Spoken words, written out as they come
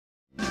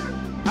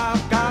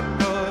I've got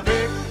the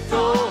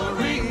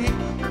victory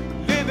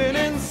living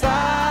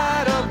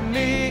inside of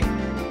me.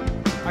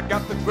 I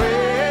got the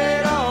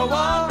greater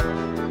one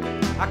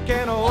I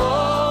can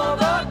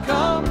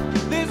overcome.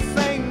 This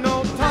ain't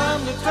no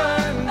time to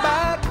turn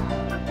back,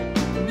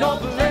 no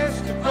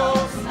place to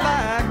go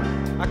slack.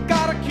 I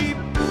gotta keep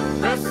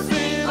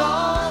pressing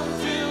on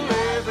till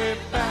every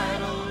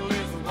battle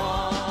is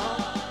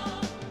won.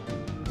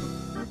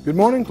 Good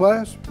morning,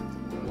 class.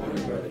 Good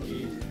morning, Brother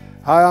Keith.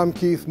 Hi, I'm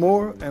Keith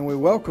Moore, and we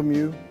welcome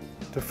you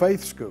to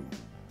Faith School.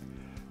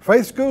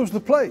 Faith School is the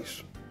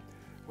place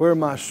where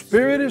my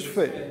spirit is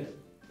fed,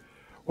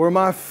 where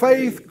my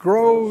faith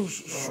grows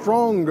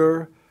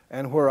stronger,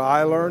 and where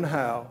I learn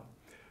how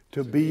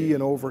to be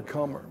an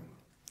overcomer.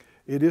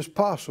 It is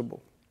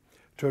possible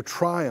to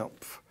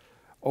triumph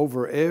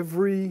over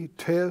every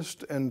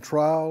test and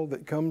trial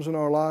that comes in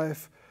our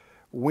life.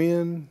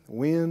 Win.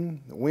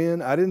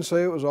 I didn't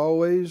say it was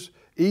always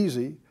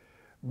easy,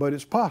 but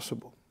it's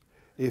possible.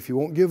 If you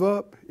won't give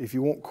up, if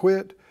you won't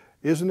quit,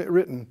 isn't it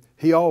written,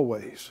 He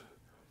always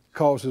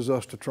causes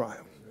us to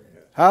triumph.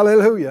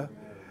 Hallelujah.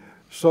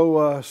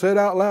 So say it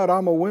out loud,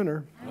 I'm a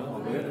winner. I'm a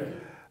winner.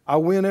 I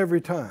win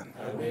every time.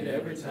 I win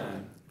every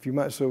time. If you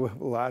might say,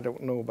 well, I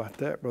don't know about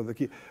that, Brother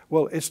Keith.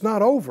 Well, it's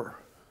not over,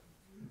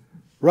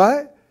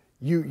 right?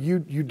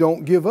 You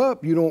don't give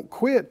up. You don't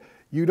quit.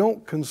 You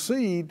don't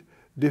concede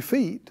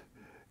defeat.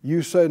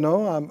 You say,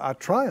 no, I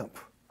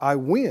triumph. I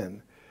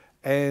win.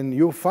 And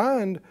you'll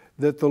find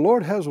that the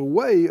Lord has a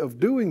way of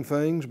doing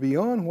things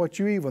beyond what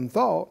you even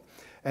thought,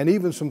 and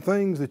even some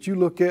things that you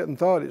look at and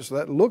thought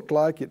that looked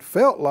like, it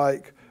felt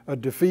like a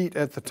defeat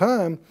at the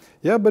time.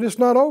 Yeah, but it's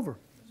not over.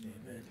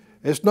 Amen.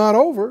 It's not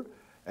over.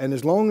 And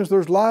as long as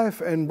there's life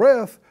and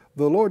breath,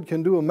 the Lord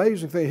can do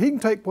amazing things. He can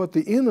take what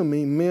the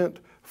enemy meant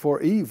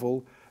for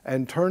evil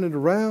and turn it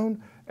around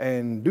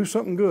and do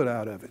something good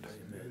out of it.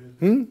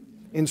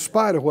 In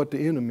spite of what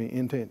the enemy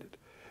intended.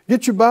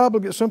 Get your Bible,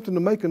 get something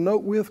to make a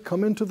note with,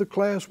 come into the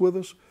class with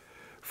us.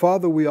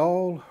 Father, we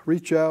all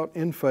reach out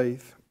in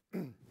faith,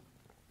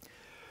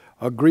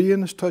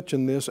 agreeing as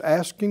touching this,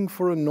 asking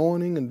for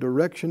anointing and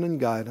direction and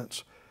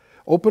guidance.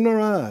 Open our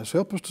eyes,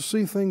 help us to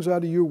see things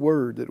out of your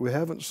word that we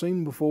haven't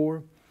seen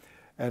before,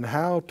 and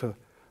how to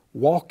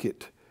walk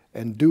it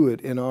and do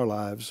it in our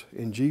lives.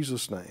 In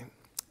Jesus' name,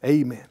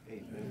 amen.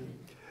 Amen.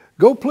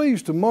 Go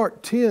please to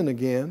Mark 10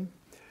 again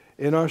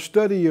in our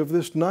study of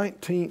this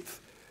 19th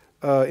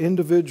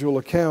individual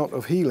account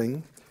of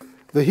healing,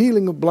 the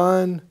healing of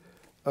blind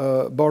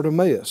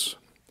Bartimaeus.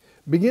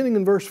 Beginning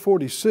in verse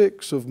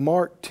 46 of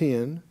Mark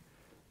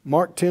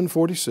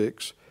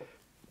 10:46,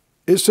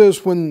 it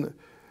says, when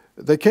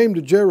they came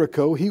to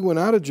Jericho, he went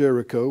out of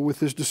Jericho with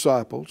his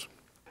disciples,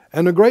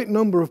 and a great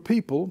number of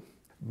people,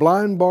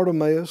 blind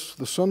Bartimaeus,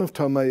 the son of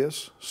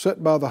Timaeus,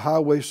 sat by the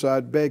highway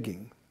side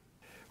begging.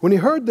 When he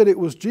heard that it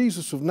was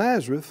Jesus of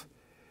Nazareth,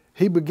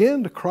 he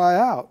began to cry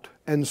out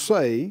and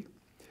say,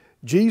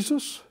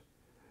 Jesus,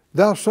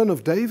 thou son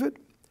of David,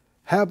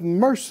 have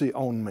mercy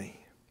on me.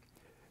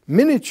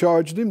 Many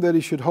charged him that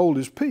he should hold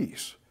his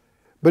peace.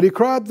 But he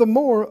cried the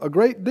more a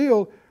great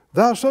deal,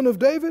 thou son of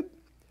David,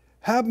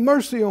 have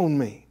mercy on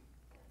me.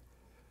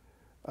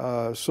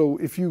 So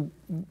if you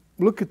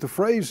look at the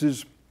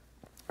phrases,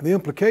 the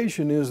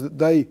implication is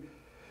that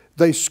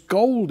they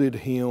scolded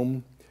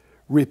him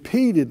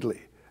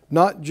repeatedly,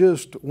 not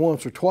just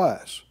once or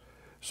twice.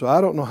 So I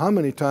don't know how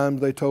many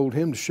times they told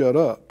him to shut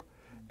up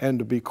and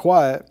to be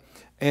quiet.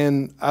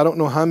 And I don't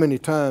know how many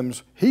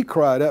times he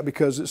cried out,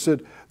 because it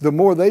said the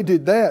more they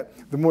did that,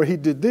 the more he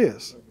did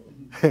this.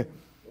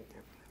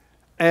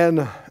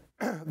 And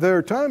there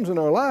are times in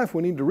our life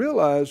we need to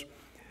realize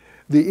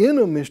the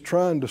enemy is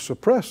trying to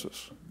suppress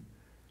us.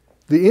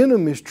 The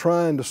enemy is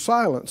trying to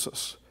silence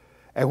us.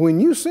 And when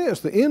you sense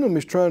the enemy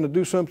is trying to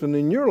do something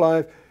in your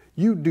life,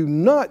 you do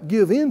not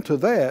give in to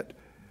that.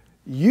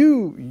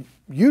 You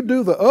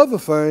do the other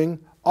thing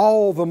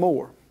all the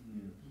more.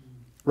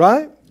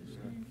 Right?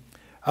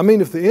 I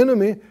mean, if the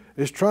enemy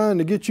is trying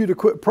to get you to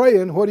quit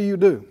praying, what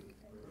do?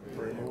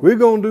 We're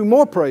going to do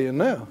more praying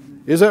now.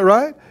 Is that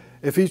right?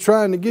 If he's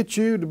trying to get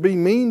you to be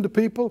mean to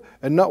people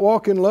and not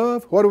walk in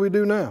love, what do we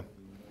do now?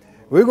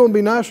 We're going to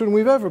be nicer than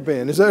we've ever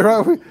been. Is that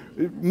right?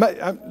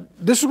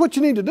 This is what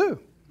you need to do.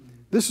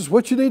 This is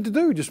what you need to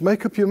do. Just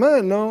make up your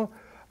mind. No,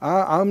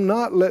 I'm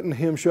not letting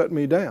him shut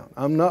me down.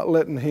 I'm not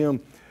letting him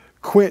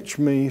quench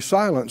me,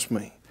 silence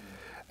me.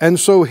 And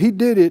so he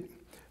did it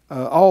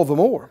all the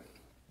more.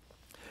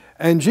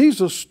 And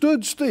Jesus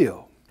stood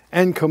still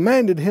and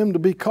commanded him to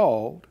be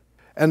called.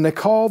 And they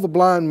called the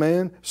blind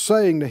man,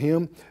 saying to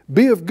him,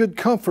 be of good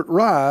comfort,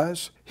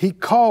 rise, he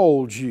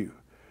called you.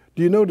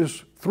 Do you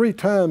notice 3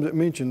 times it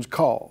mentions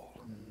call?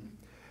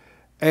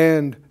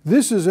 And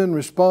this is in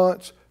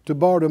response to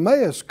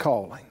Bartimaeus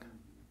calling.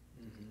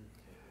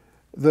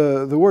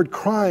 The word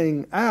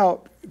crying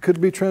out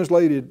could be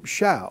translated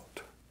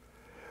shout.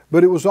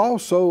 But it was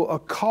also a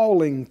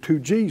calling to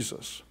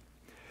Jesus.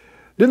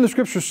 Didn't the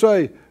scripture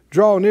say,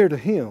 draw near to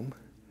him,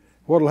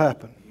 what'll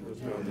happen?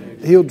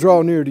 He'll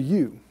draw near to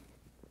you.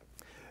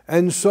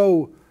 And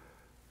so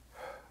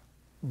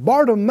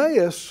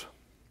Bartimaeus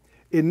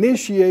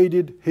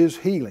initiated his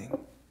healing.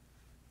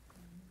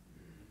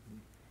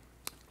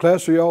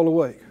 Class, are you all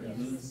awake?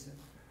 Yes.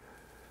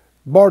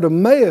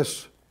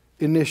 Bartimaeus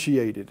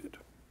initiated it.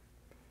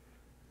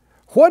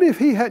 What if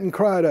he hadn't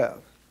cried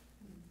out?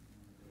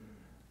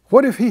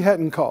 What if he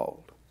hadn't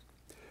called?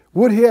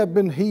 Would he have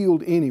been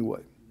healed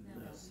anyway?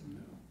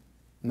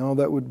 No,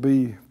 that would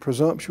be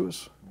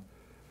presumptuous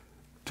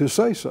to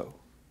say so.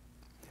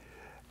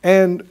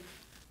 And,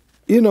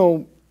 you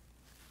know,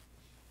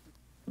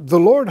 the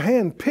Lord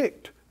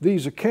handpicked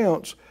these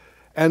accounts,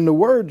 and the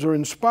words are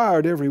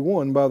inspired, every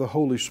one, by the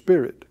Holy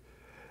Spirit.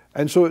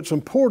 And so it's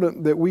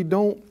important that we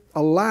don't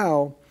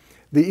allow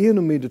the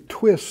enemy to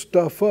twist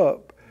stuff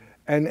up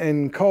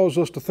and cause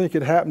us to think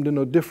it happened in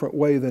a different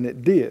way than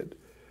it did.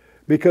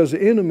 Because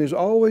the enemy is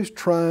always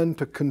trying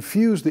to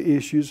confuse the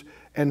issues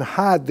and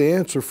hide the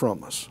answer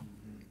from us.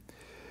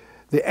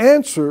 The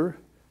answer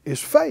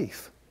is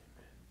faith.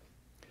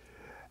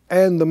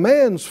 And the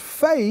man's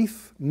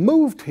faith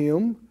moved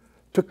him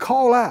to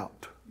call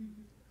out.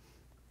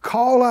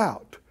 Call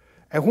out.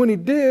 And when he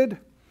did,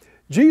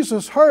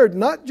 Jesus heard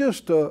not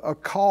just a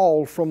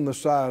call from the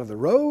side of the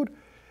road,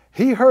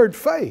 he heard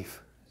faith.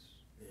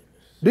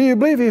 Do you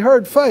believe he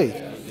heard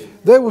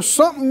faith? There was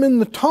something in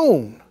the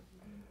tone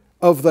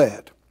of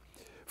that.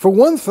 For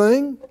one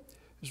thing,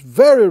 it's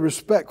very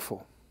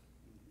respectful.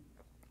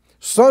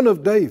 Son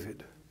of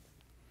David.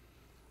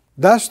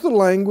 That's the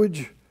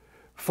language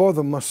for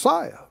the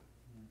Messiah.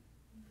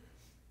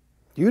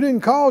 You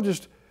didn't call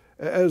just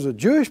as a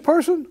Jewish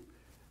person.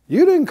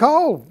 You didn't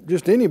call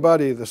just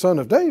anybody the son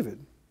of David.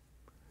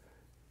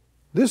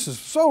 This is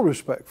so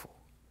respectful.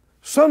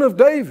 Son of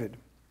David.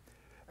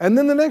 And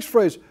then the next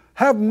phrase,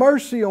 have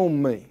mercy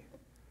on me.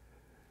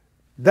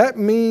 That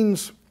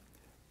means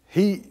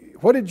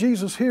what did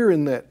Jesus hear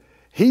in that?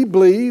 He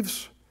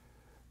believes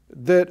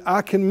that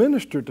I can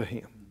minister to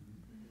him.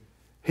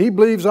 He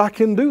believes I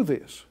can do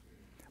this.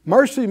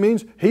 Mercy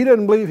means he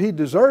doesn't believe he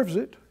deserves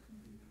it,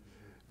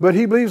 but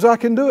he believes I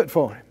can do it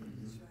for him.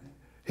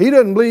 He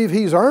doesn't believe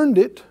he's earned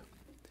it,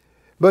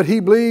 but he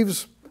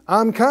believes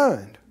I'm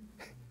kind.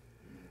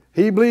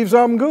 He believes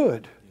I'm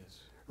good.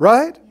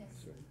 Right?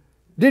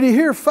 Did he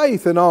hear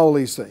faith in all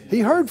these things?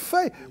 He heard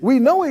faith. We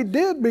know he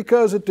did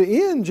because at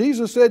the end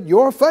Jesus said,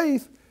 your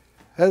faith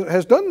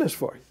has done this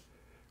for you.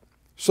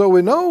 So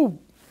we know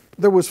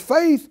there was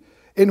faith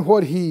in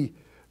what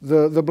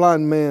the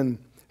blind man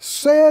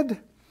said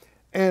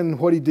and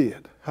what he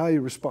did, how he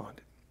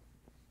responded.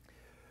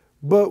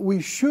 But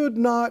we should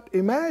not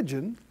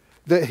imagine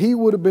that he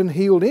would have been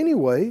healed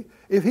anyway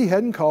if he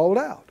hadn't called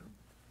out.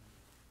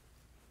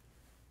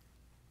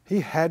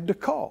 He had to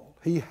call.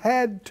 He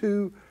had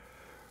to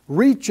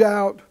reach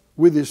out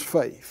with his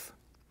faith.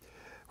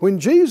 When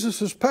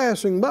Jesus is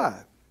passing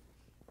by,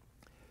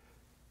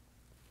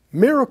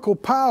 miracle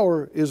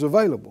power is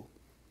available.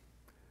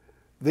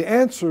 The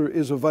answer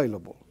is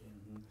available.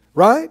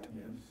 Right?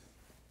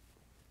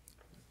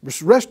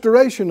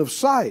 Restoration of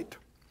sight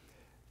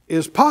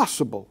is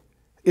possible.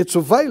 It's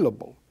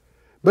available.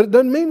 But it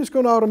doesn't mean it's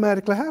going to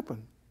automatically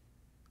happen.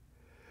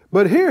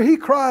 But here he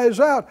cries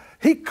out.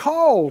 He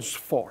calls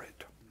for it.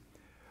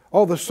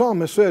 Oh, the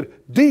psalmist said,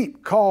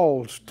 deep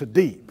calls to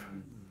deep.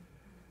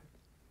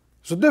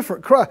 It's a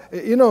different cry.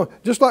 You know,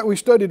 just like we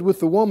studied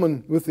with the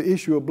woman with the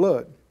issue of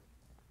blood.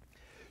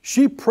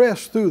 She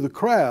pressed through the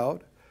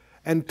crowd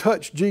and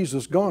touched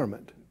Jesus'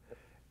 garment.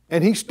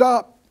 And he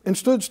stopped and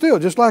stood still,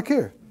 just like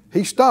here.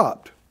 He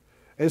stopped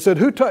and said,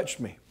 who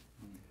touched me?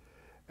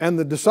 And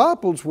the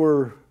disciples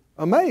were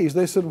amazed.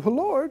 They said, well,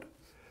 Lord,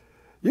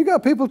 you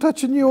got people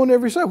touching you on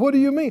every side. What do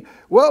you mean?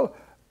 Well,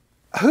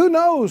 who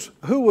knows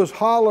who was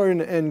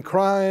hollering and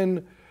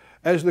crying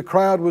as the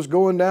crowd was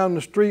going down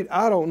the street?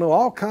 I don't know.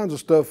 All kinds of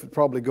stuff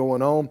probably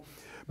going on.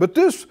 But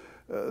this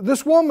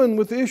woman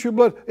with the issue of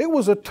blood, it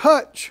was a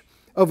touch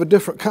of a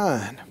different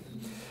kind.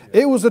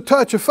 It was a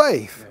touch of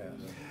faith.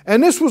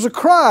 And this was a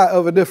cry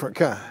of a different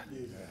kind.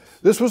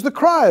 This was the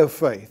cry of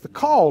faith, the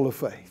call of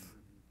faith.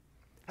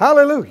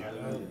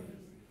 Hallelujah.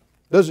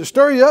 Does it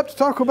stir you up to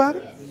talk about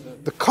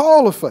it? The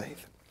call of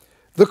faith,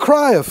 the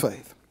cry of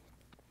faith.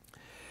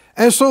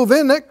 And so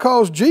then that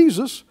caused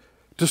Jesus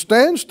to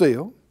stand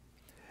still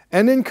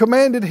and then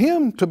commanded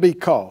him to be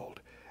called.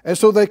 And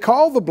so they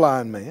called the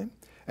blind man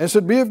and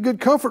said, be of good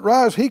comfort,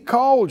 rise, he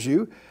called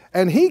you.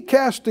 And he,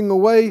 casting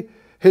away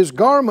his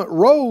garment,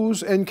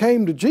 rose and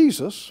came to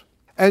Jesus.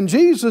 And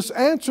Jesus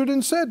answered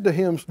and said to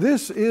him,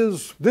 this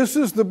is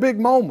the big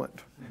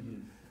moment.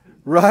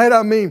 Right?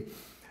 I mean,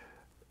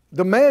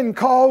 the man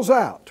calls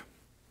out.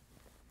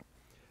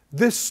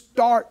 This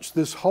starts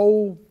this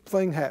whole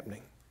thing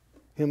happening.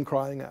 Him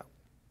crying out.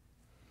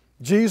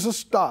 Jesus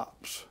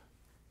stops.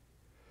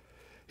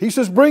 He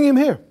says, bring him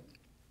here.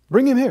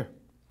 Bring him here.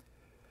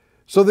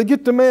 So they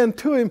get the man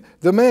to him.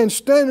 The man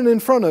standing in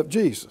front of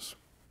Jesus.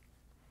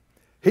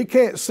 He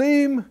can't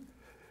see him,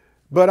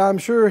 but I'm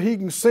sure he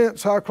can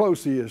sense how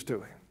close he is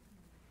to him.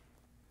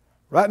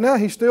 Right now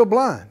he's still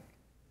blind.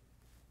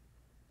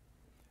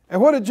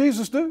 And what did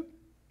Jesus do?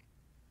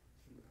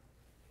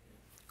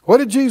 What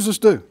did Jesus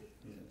do?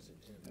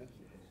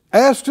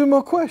 asked him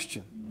a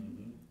question.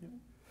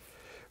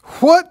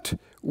 What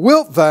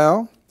wilt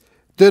thou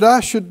that I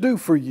should do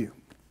for you?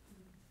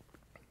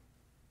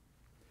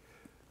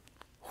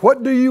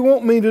 What do you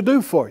want me to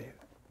do for you?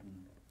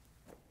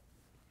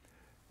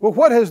 Well,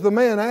 what has the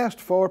man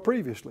asked for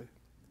previously?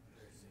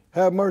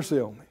 Have mercy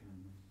on me.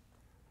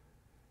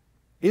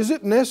 Is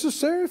it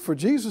necessary for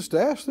Jesus to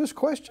ask this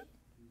question?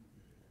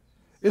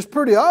 It's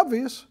pretty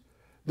obvious.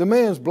 The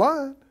man's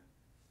blind.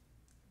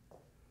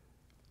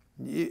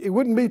 It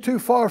wouldn't be too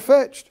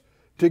far-fetched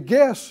to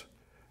guess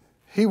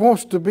he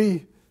wants to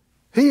be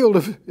healed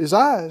of his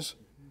eyes,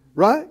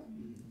 right?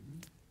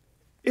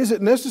 Is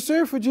it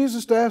necessary for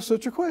Jesus to ask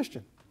such a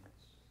question?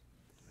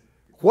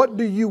 What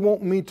do you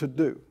want me to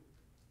do?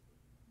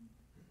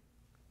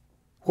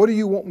 What do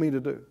you want me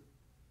to do?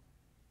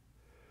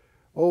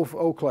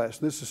 Oh, class,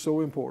 this is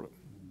so important.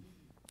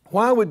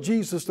 Why would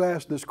Jesus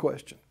ask this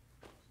question?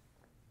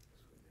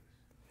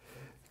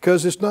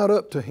 Because it's not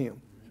up to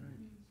him.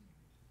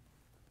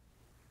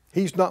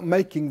 He's not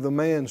making the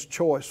man's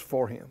choice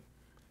for him.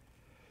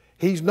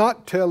 He's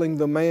not telling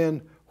the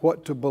man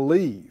what to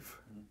believe.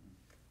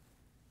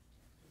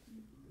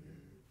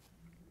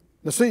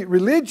 Now see,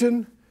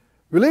 religion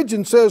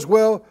says,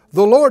 well,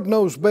 the Lord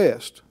knows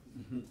best.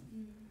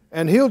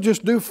 And He'll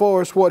just do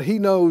for us what He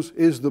knows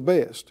is the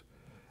best.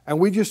 And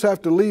we just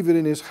have to leave it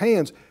in His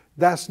hands.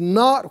 That's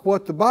not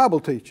what the Bible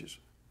teaches.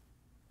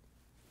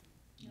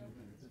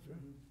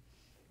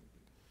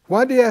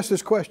 Why did He ask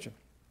this question?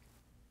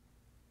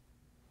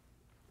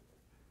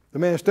 The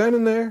man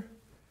standing there,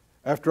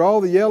 after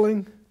all the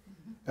yelling,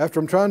 after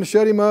I'm trying to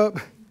shut him up,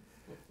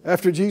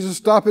 after Jesus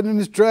stopping in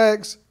his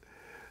tracks,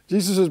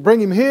 Jesus says, bring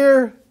him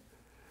here.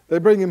 They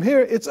bring him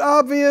here. It's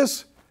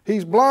obvious.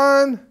 He's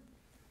blind.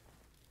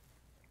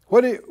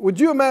 Would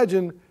you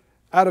imagine,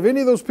 out of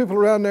any of those people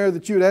around there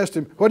that you'd asked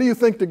him, what do you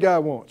think the guy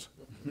wants?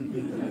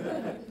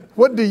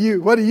 What do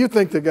you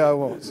think the guy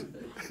wants?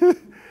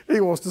 He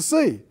wants to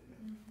see.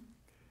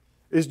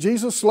 Is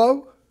Jesus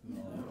slow?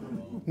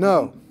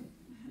 No.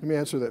 Let me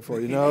answer that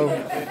for you. No.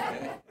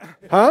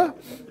 Huh?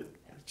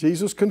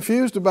 Jesus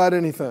confused about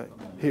anything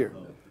here?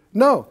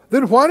 No.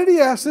 Then why did He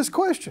ask this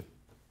question?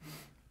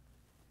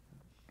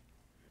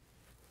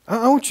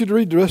 I want you to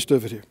read the rest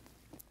of it here.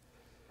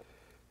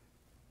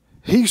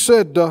 He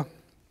said, the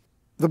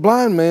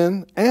blind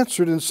man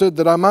answered and said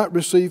that I might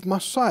receive my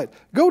sight.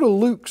 Go to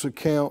Luke's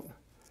account.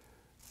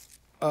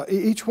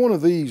 Each one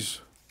of these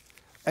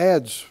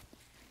adds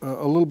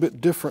a little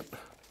bit different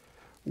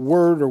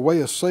word or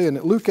way of saying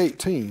it. Luke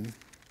 18.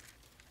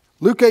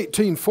 Luke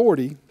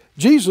 18:40,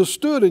 Jesus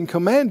stood and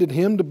commanded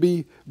him to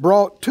be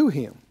brought to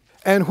him.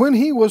 And when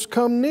he was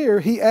come near,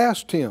 he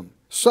asked him,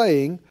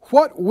 saying,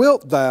 what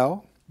wilt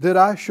thou that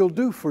I shall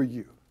do for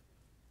you?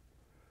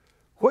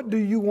 What do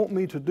you want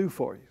me to do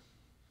for you?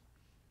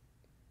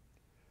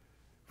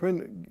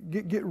 Friend,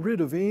 get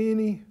rid of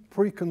any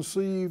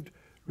preconceived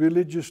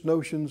religious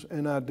notions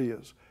and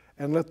ideas,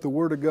 and let the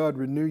Word of God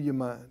renew your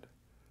mind.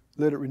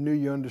 Let it renew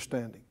your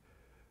understanding.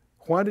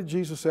 Why did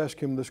Jesus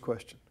ask him this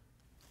question?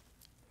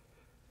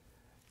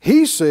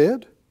 He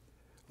said,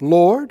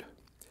 Lord,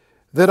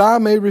 that I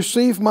may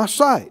receive my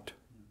sight.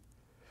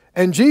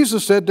 And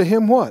Jesus said to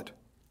him what?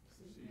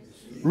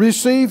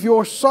 Receive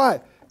your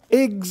sight.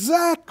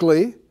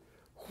 Exactly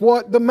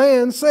what the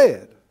man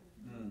said.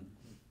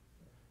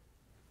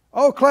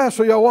 Oh, class,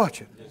 are y'all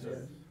watching? Yes,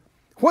 sir.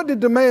 What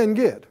did the man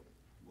get?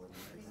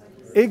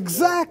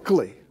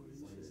 Exactly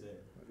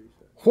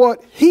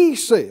what he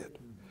said.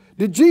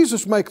 Did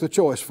Jesus make the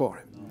choice for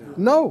him?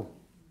 No.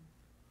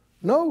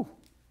 No.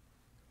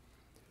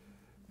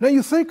 Now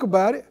you think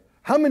about it.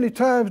 How many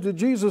times did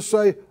Jesus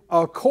say,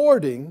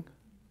 according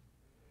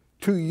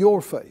to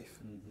your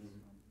faith?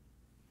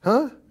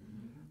 Huh?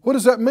 What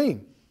does that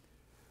mean?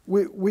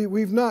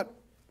 We've not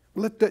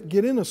let that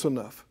get in us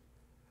enough.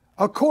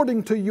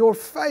 According to your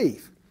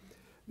faith.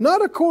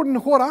 Not according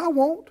to what I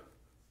want.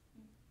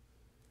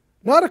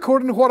 Not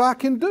according to what I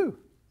can do.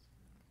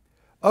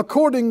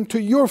 According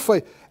to your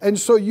faith. And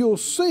so you'll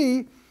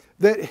see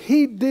that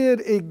he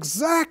did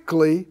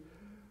exactly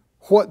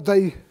what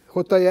they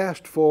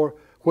asked for,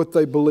 what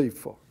they believed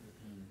for.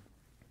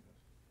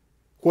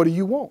 What do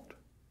you want?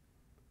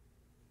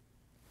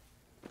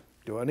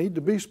 Do I need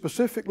to be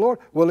specific, Lord?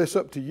 Well, it's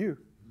up to you.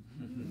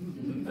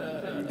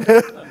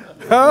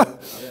 Huh?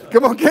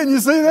 Come on, can you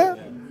see that?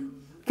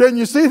 Can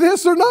you see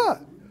this or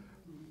not?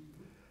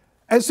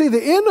 And see,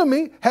 the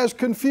enemy has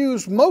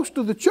confused most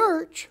of the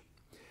church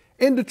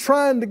into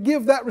trying to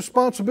give that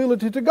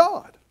responsibility to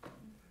God.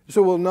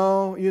 So, well,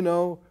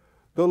 no,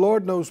 the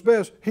Lord knows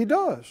best. He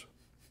does.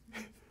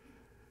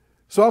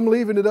 So I'm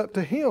leaving it up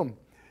to Him.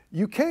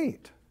 You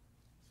can't.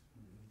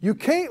 You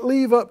can't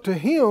leave up to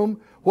Him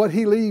what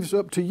He leaves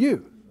up to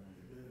you.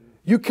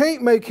 You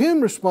can't make Him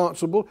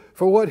responsible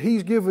for what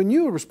He's given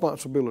you a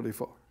responsibility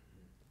for.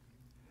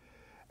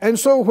 And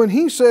so when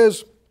He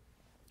says,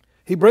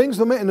 He brings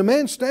the man, and the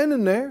man's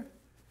standing there,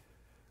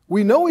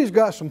 we know he's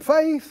got some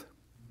faith.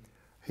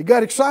 He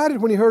got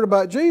excited when he heard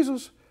about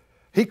Jesus.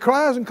 He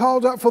cries and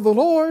calls out for the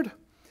Lord.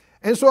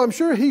 And so I'm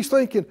sure he's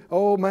thinking,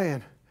 oh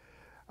man,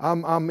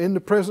 I'm in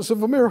the presence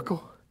of a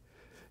miracle.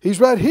 He's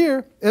right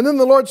here. And then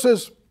the Lord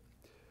says,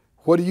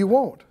 what do you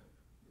want?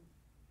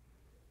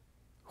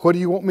 What do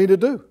you want me to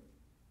do?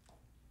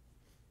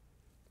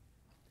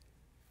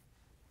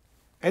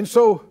 And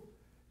so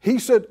he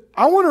said,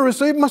 I want to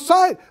receive my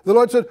sight. The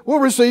Lord said, well,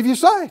 receive your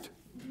sight.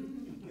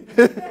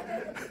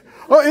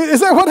 Oh, is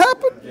that what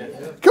happened?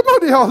 Yes. Come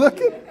on, y'all, look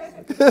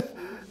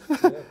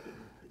at.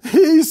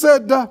 He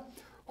said,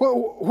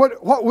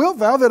 what wilt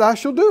thou that I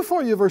shall do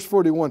for you? Verse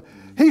 41.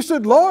 He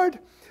said, Lord,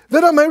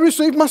 that I may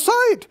receive my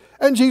sight.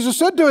 And Jesus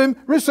said to him,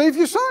 receive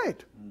your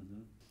sight.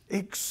 Mm-hmm.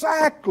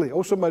 Exactly.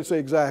 Oh, somebody say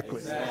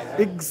exactly.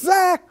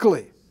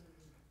 Exactly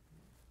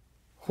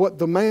what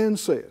the man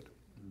said.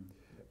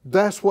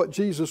 That's what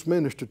Jesus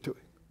ministered to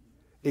him.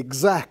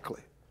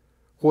 Exactly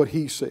what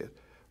he said.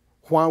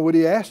 Why would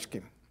he ask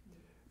him?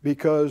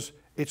 Because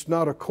it's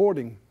not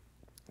according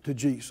to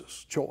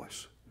Jesus'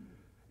 choice.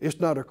 It's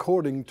not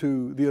according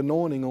to the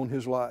anointing on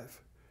his life.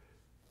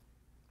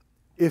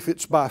 If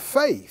it's by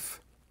faith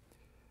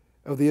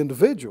of the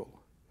individual,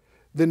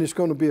 then it's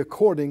going to be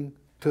according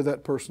to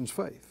that person's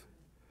faith.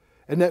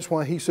 And that's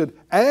why he said,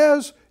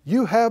 as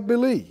you have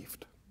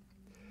believed,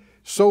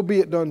 so be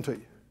it done to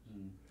you.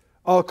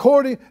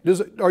 According,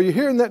 are you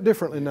hearing that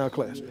differently now,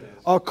 class? Yes.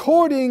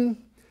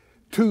 According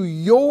to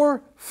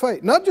your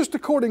faith. Not just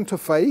according to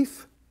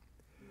faith.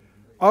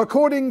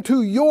 According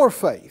to your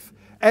faith.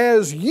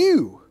 As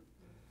you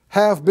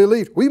have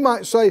believed. We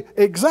might say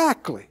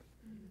exactly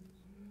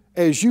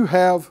as you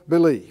have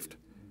believed.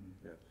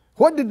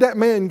 What did that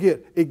man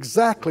get?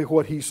 Exactly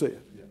what he said.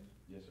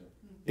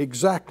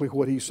 Exactly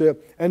what he said.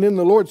 And then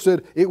the Lord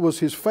said it was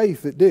his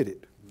faith that did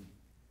it.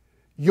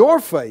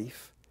 Your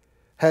faith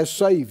has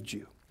saved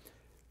you.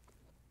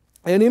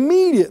 And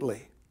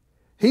immediately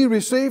he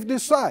received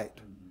his sight.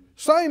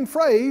 Same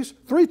phrase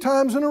 3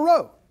 times in a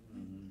row.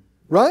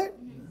 Right?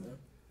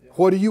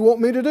 What do you want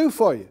me to do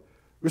for you?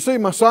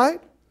 Receive my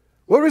sight?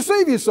 Well,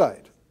 receive your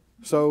sight.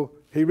 So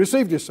he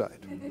received his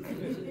sight.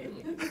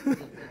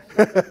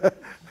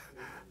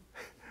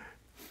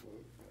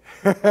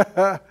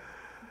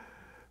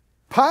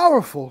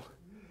 Powerful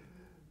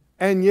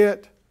and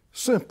yet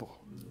simple.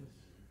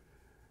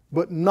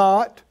 But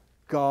not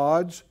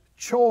God's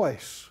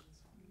choice.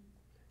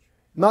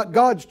 Not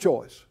God's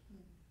choice.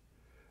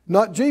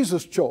 Not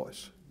Jesus'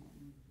 choice.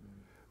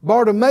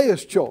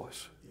 Bartimaeus'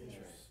 choice.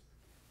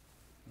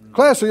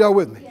 Class, are y'all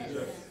with me? Yes.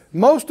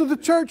 Most of the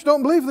church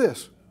don't believe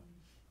this.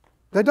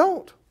 They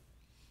don't.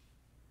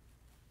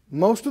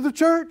 Most of the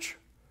church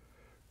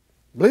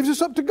believes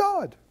it's up to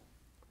God.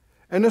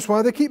 And that's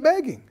why they keep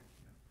begging.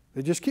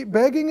 They just keep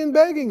begging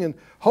and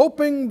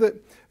hoping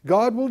that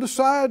God will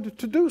decide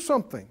to do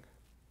something.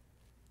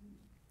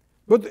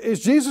 But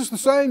is Jesus the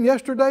same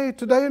yesterday,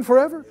 today, and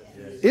forever?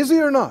 Yes. Is He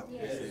or not?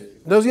 Yes.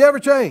 Does He ever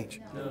change?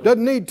 No.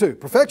 Doesn't need to.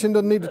 Perfection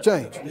doesn't need to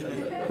change.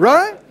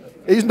 Right?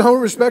 He's no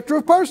respecter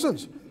of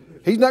persons.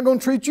 He's not going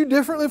to treat you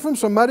differently from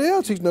somebody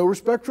else. He's no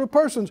respecter of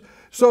persons.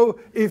 So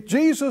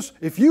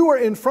if you were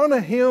in front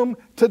of Him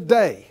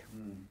today,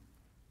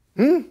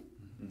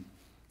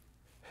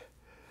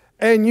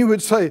 and you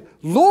would say,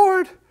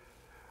 Lord,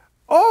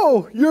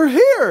 oh, you're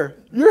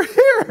here. You're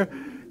here.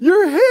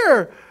 You're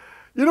here.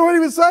 You know what He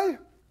would say?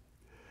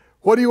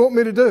 What do you want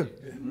me to do?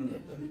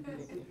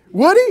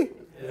 Would He?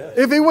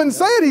 If He wouldn't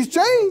say it, He's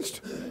changed.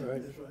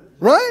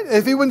 Right?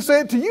 If He wouldn't say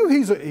it to you,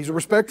 He's a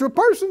respecter of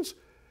persons.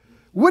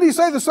 Would He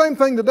say the same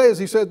thing today as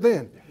He said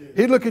then?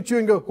 He'd look at you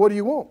and go, what do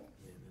you want?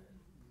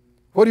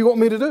 What do you want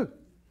me to do?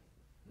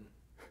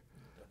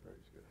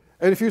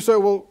 And if you say,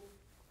 well,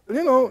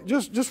 you know,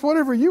 just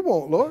whatever you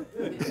want, Lord.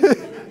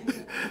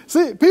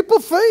 See, people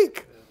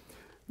think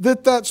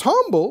that that's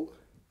humble,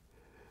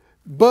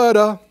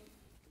 but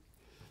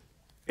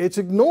it's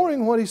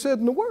ignoring what He said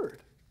in the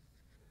Word.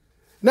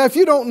 Now, if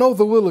you don't know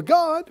the will of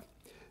God,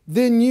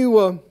 then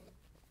you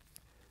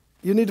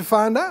need to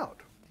find out.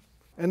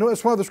 And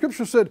that's why the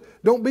Scripture said,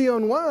 don't be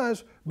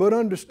unwise, but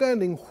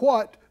understanding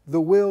what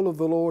the will of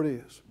the Lord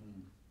is.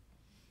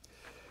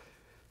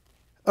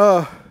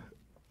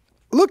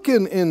 Look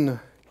in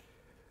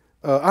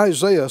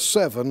Isaiah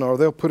 7, or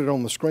they'll put it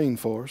on the screen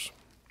for us.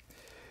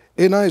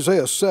 In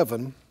Isaiah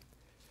 7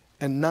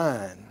 and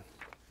 9.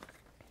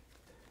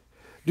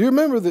 Do you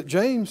remember that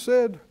James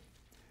said,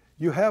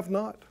 you have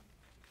not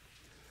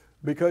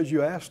because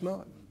you ask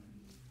not?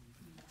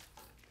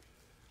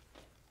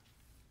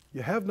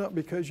 You have not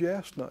because you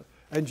ask not.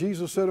 And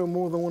Jesus said on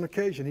more than one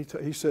occasion,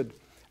 He said,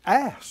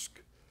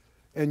 ask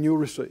and you'll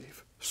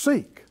receive.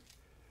 Seek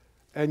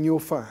and you'll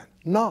find.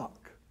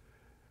 Knock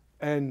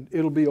and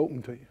it'll be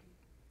open to you.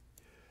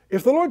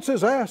 If the Lord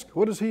says ask,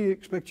 what does He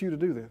expect you to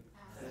do then?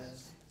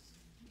 Ask.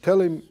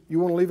 Tell Him you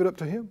want to leave it up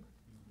to Him?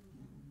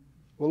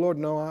 Well, Lord,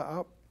 no,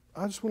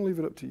 I just want to leave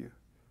it up to you.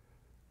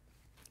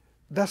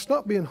 That's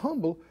not being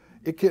humble.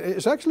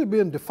 It's actually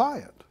being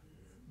defiant.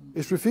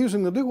 It's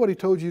refusing to do what He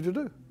told you to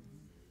do.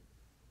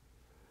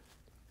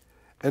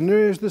 And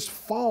there is this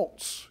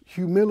false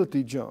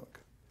humility junk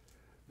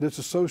that's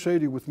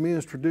associated with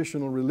men's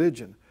traditional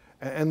religion.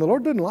 And the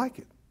Lord doesn't like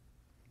it.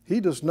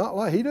 He does not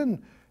like it. He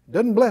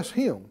doesn't bless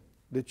Him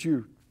that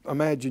you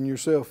imagine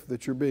yourself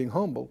that you're being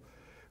humble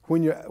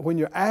when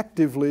you're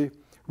actively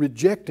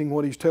rejecting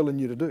what he's telling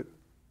you to do.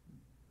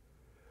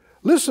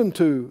 Listen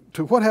to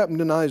what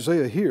happened in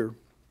Isaiah here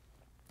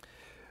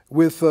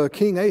with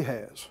King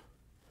Ahaz.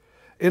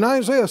 In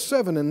Isaiah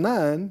 7 and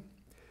 9,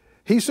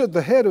 he said,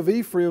 the head of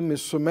Ephraim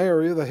is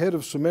Samaria, the head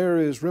of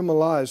Samaria is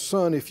Remaliah's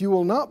son. If you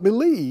will not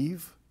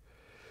believe,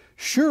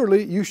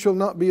 surely you shall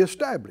not be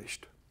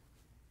established.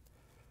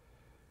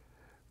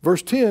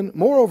 Verse 10,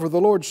 moreover,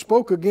 the Lord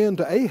spoke again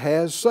to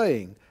Ahaz,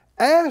 saying,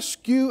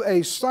 ask you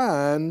a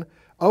sign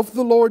of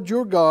the Lord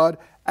your God,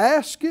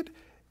 ask it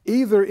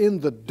either in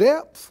the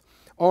depth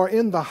or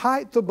in the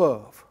height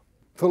above.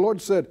 The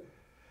Lord said,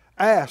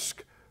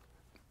 ask.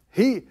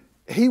 He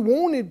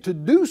wanted to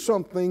do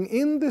something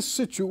in this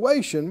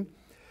situation,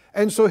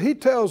 and so he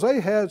tells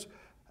Ahaz,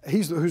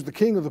 who's the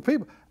king of the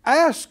people,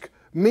 ask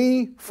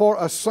me for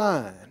a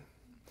sign.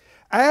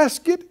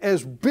 Ask it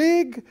as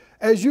big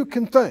as you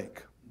can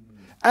think.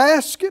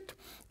 Ask it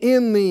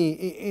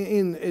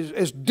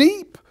as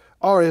deep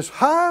or as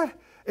high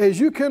as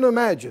you can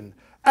imagine.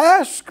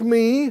 Ask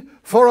me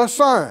for a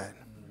sign.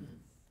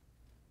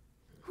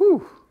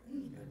 Whew.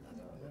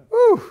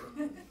 Whew.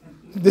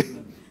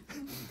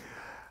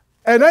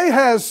 And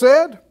Ahaz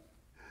said,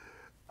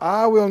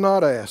 I will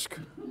not ask,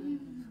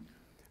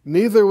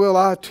 neither will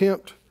I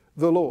tempt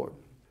the Lord.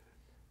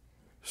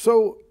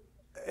 So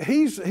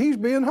he's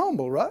being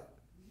humble, right?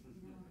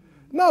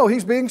 No,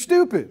 he's being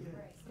stupid.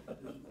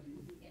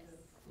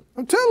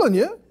 I'm telling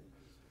you,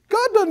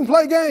 God doesn't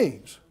play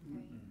games.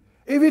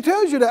 If he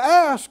tells you to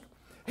ask,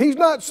 he's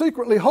not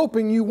secretly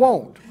hoping you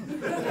won't.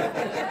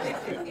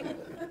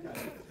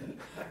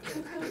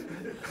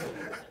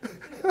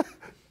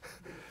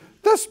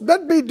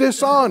 That'd be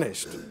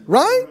dishonest,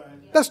 right?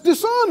 That's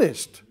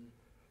dishonest.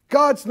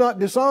 God's not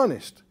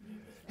dishonest.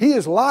 He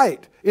is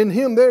light. In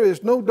him there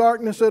is no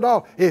darkness at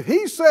all. If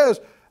he says,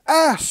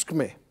 ask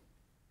me,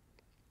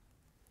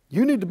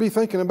 you need to be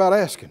thinking about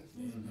asking.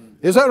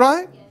 Is that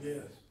right?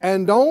 Yes.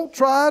 And don't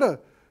try to,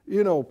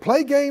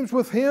 play games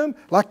with him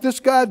like this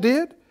guy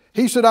did.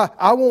 He said,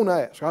 I won't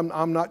ask.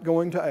 I'm not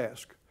going to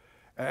ask.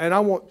 And I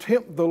won't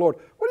tempt the Lord.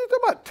 What are you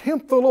talking about,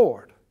 tempt the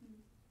Lord?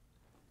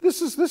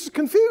 This is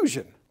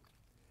confusion.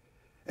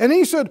 And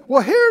he said,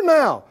 well, hear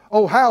now,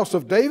 O house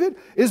of David,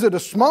 is it a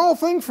small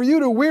thing for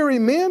you to weary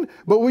men,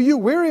 but will you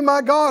weary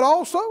my God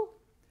also?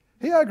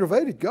 He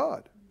aggravated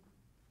God.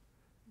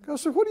 God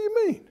said, what do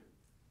you mean?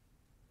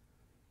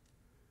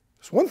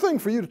 It's one thing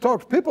for you to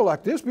talk to people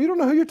like this, but you don't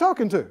know who you're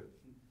talking to.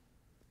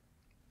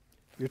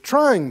 You're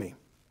trying me.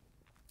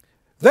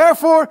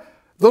 Therefore,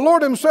 the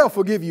Lord himself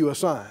will give you a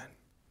sign.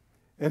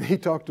 And he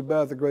talked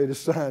about the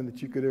greatest sign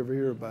that you could ever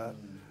hear about.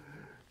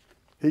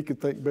 He could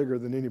think bigger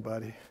than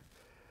anybody.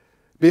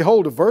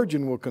 Behold, a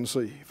virgin will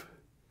conceive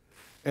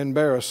and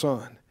bear a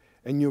son,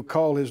 and you'll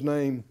call his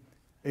name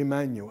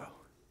Emmanuel.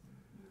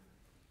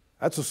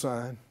 That's a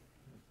sign.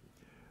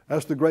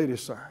 That's the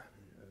greatest sign.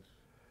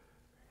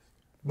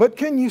 But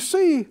can you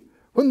see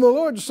when the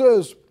Lord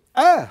says,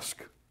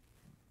 ask,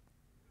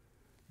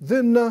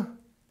 then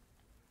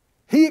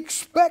he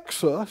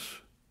expects us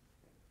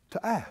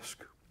to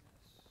ask.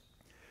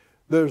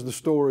 There's the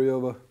story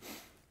of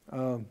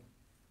a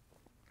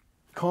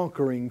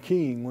conquering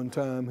king one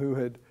time who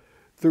had,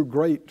 through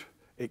great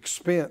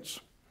expense,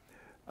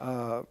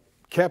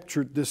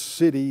 captured this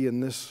city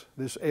and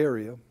this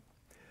area.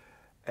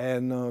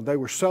 And they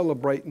were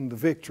celebrating the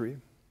victory.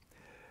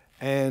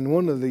 And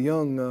one of the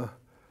young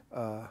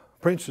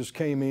princes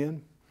came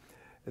in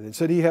and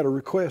said he had a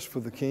request for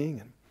the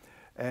king.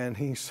 And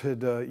he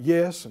said,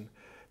 yes. And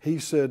he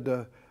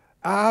said,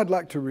 I'd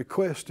like to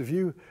request of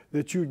you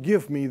that you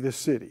give me this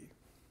city.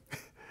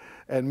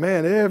 And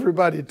man,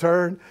 everybody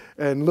turned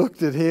and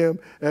looked at him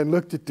and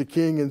looked at the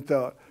king and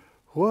thought,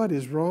 what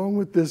is wrong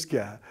with this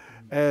guy?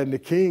 And the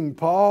king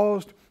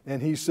paused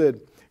and he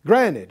said,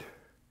 granted.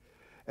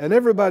 And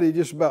everybody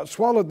just about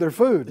swallowed their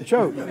food and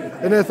choked.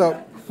 And they thought,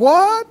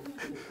 what?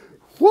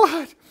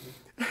 What?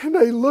 And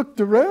they looked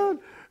around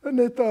and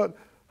they thought,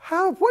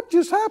 what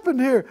just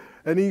happened here?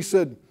 And he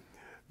said,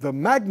 the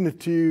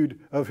magnitude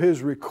of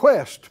his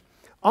request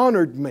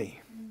honored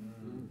me.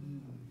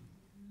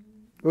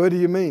 What do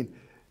you mean?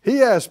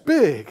 He asked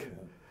big.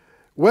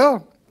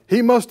 Well,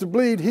 he must have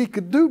believed he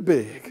could do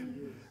big.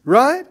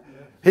 Right?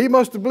 He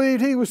must have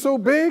believed he was so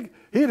big,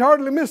 he'd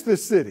hardly miss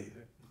this city.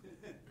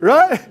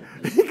 Right?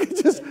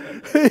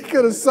 He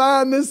could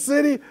assign this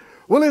city.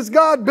 Well, is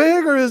God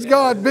big or is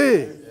God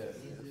big?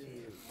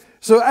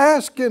 So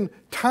asking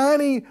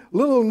tiny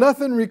little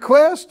nothing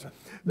request,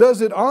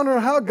 does it honor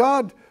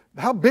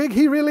how big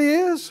he really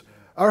is?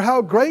 Or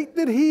how great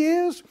that he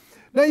is?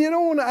 Now you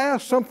don't want to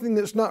ask something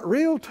that's not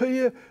real to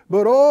you,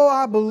 but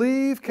I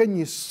believe, can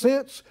you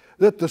sense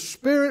that the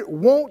Spirit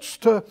wants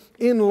to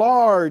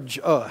enlarge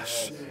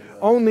us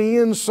on the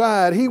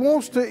inside. He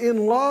wants to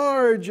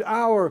enlarge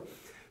our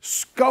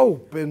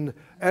scope and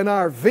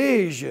our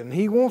vision.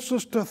 He wants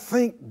us to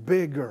think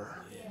bigger,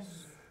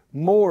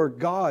 more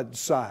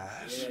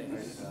God-size.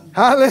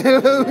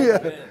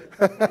 Hallelujah.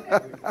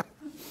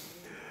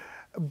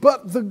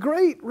 But the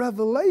great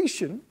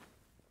revelation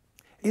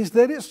is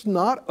that it's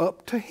not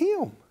up to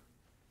him.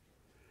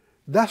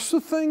 That's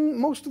the thing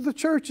most of the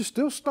church is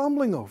still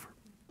stumbling over.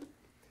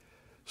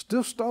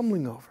 Still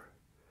stumbling over.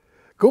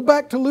 Go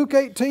back to Luke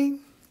 18.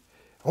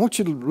 I want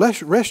you to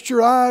rest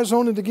your eyes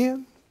on it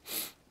again.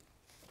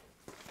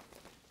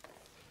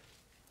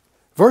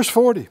 Verse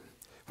 40.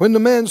 When the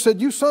man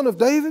said, "You son of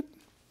David,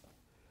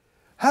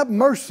 have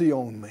mercy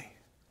on me,"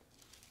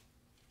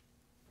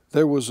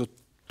 there was a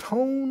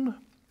tone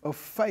of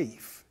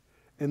faith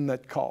in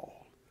that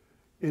call,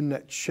 in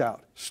that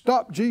shout.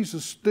 Stopped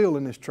Jesus still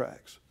in his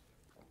tracks.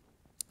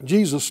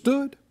 Jesus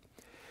stood.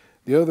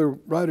 The other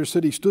writer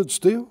said he stood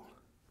still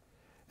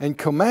and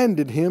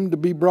commanded him to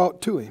be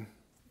brought to him.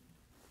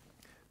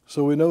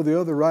 So we know the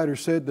other writer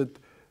said that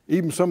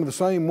even some of the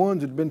same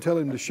ones that had been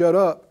telling him to shut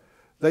up,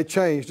 they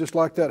changed, just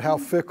like that, how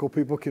fickle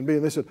people can be.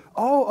 And they said,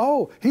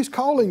 oh, he's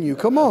calling you.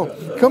 Come on,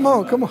 come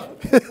on, come on.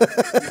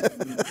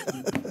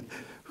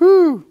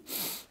 Whew.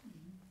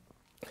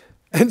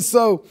 And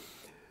so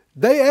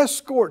they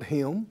escort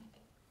him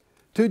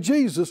to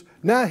Jesus.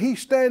 Now he's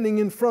standing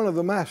in front of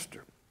the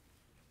Master.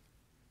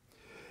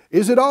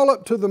 Is it all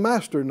up to the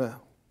Master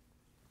now?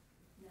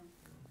 No.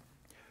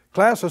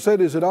 Class, I said,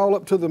 is it all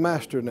up to the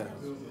Master now?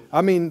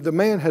 I mean, the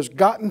man has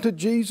gotten to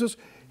Jesus.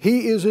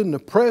 He is in the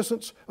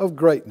presence of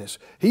greatness.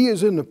 He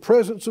is in the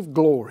presence of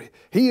glory.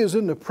 He is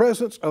in the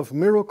presence of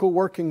miracle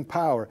working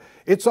power.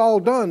 It's all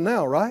done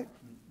now, right?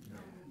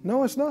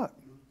 No, it's not.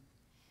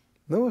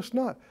 No, it's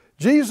not.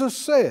 Jesus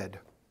said,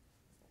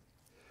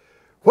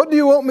 "What do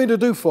you want me to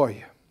do for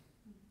you?"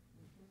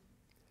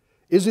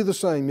 Is he the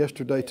same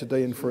yesterday,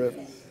 today, and forever?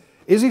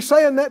 Is he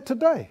saying that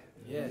today?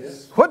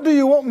 Yes. What do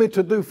you want me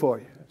to do for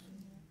you?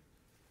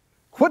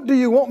 What do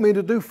you want me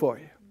to do for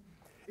you?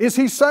 Is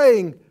he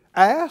saying,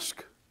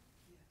 ask?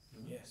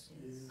 Yes.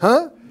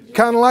 Huh?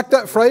 Kind of like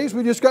that phrase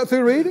we just got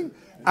through reading.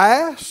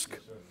 Ask.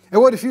 And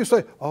what if you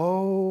say,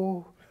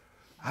 "Oh,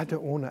 I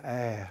don't want to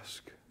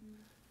ask"?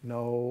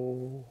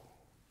 No.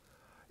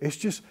 It's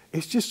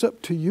just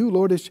up to you,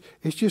 Lord. It's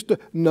just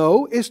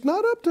no, it's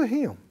not up to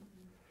him.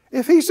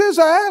 If he says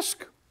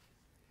ask,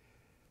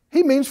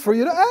 he means for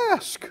you to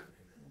ask.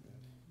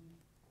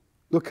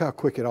 Look how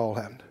quick it all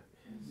happened.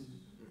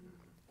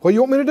 What do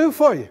you want me to do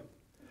for you?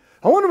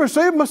 I want to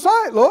receive my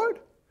sight,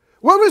 Lord.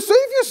 Well,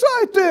 receive your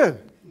sight then.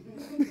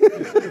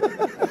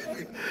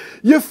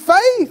 Your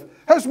faith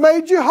has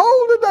made you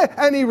whole today.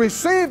 And he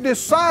received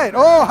his sight.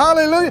 Oh,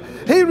 hallelujah.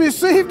 He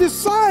received his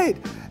sight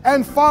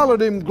and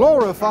followed him,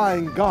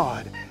 glorifying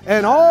God.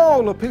 And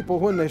all the people,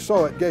 when they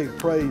saw it, gave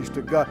praise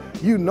to God.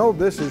 You know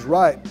this is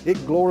right.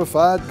 It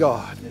glorified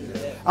God.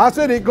 I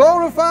said it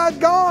glorified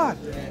God.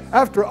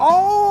 After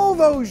all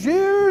those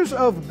years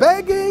of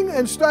begging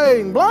and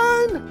staying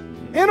blind,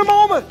 in a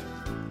moment,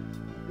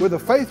 with a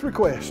faith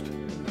request,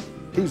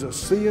 he's a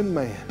seeing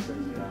man.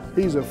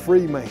 He's a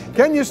free man.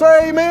 Can you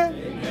say amen?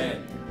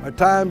 Amen. Our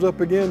time's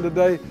up again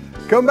today.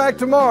 Come back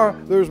tomorrow.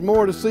 There's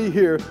more to see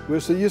here.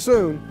 We'll see you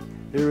soon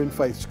here in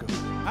Faith School.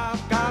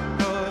 I've got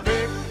the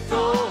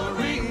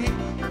victory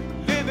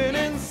living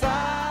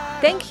inside.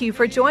 Thank you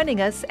for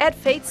joining us at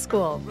Faith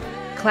School.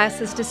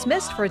 Class is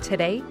dismissed for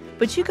today,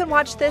 but you can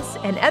watch this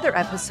and other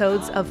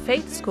episodes of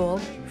Faith School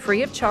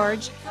free of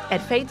charge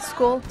at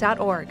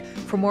faithschool.org.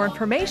 For more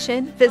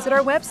information, visit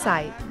our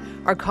website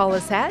or call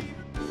us at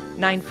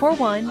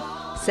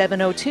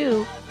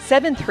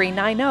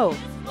 941-702-7390.